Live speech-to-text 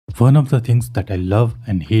One of the things that I love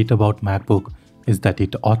and hate about MacBook is that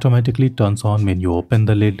it automatically turns on when you open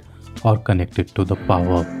the lid or connect it to the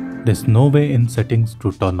power. There's no way in settings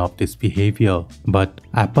to turn off this behavior, but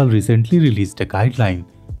Apple recently released a guideline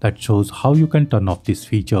that shows how you can turn off this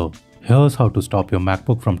feature. Here's how to stop your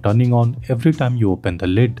MacBook from turning on every time you open the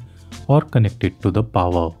lid or connect it to the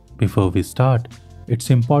power. Before we start,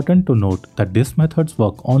 it's important to note that these methods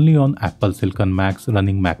work only on Apple Silicon Macs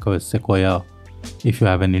running macOS Sequoia. If you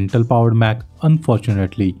have an Intel powered Mac,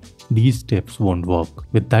 unfortunately, these steps won't work.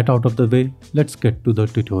 With that out of the way, let's get to the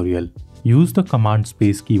tutorial. Use the Command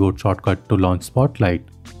Space keyboard shortcut to launch Spotlight.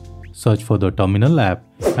 Search for the Terminal app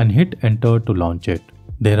and hit Enter to launch it.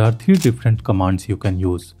 There are 3 different commands you can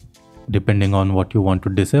use. Depending on what you want to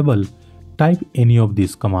disable, type any of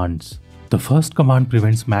these commands. The first command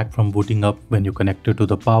prevents Mac from booting up when you connect it to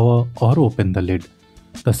the power or open the lid.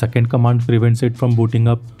 The second command prevents it from booting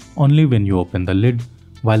up only when you open the lid,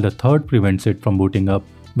 while the third prevents it from booting up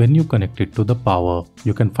when you connect it to the power.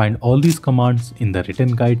 You can find all these commands in the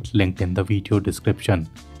written guide linked in the video description.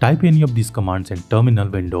 Type any of these commands in terminal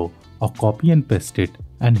window or copy and paste it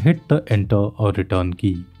and hit the enter or return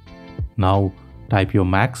key. Now type your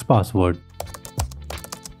Mac's password.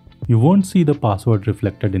 You won't see the password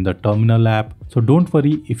reflected in the terminal app, so don't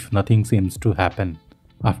worry if nothing seems to happen.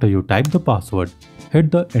 After you type the password,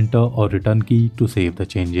 hit the enter or return key to save the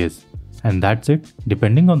changes. And that's it.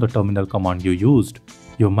 Depending on the terminal command you used,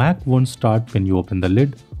 your Mac won't start when you open the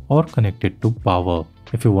lid or connect it to power.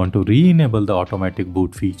 If you want to re-enable the automatic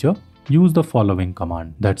boot feature, use the following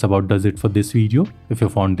command. That's about does it for this video. If you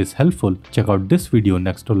found this helpful, check out this video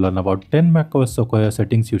next to learn about 10 macOS Sequoia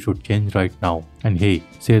settings you should change right now. And hey,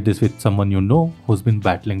 share this with someone you know who's been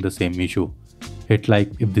battling the same issue. Hit like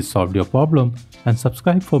if this solved your problem and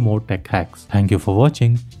subscribe for more tech hacks. Thank you for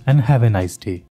watching and have a nice day.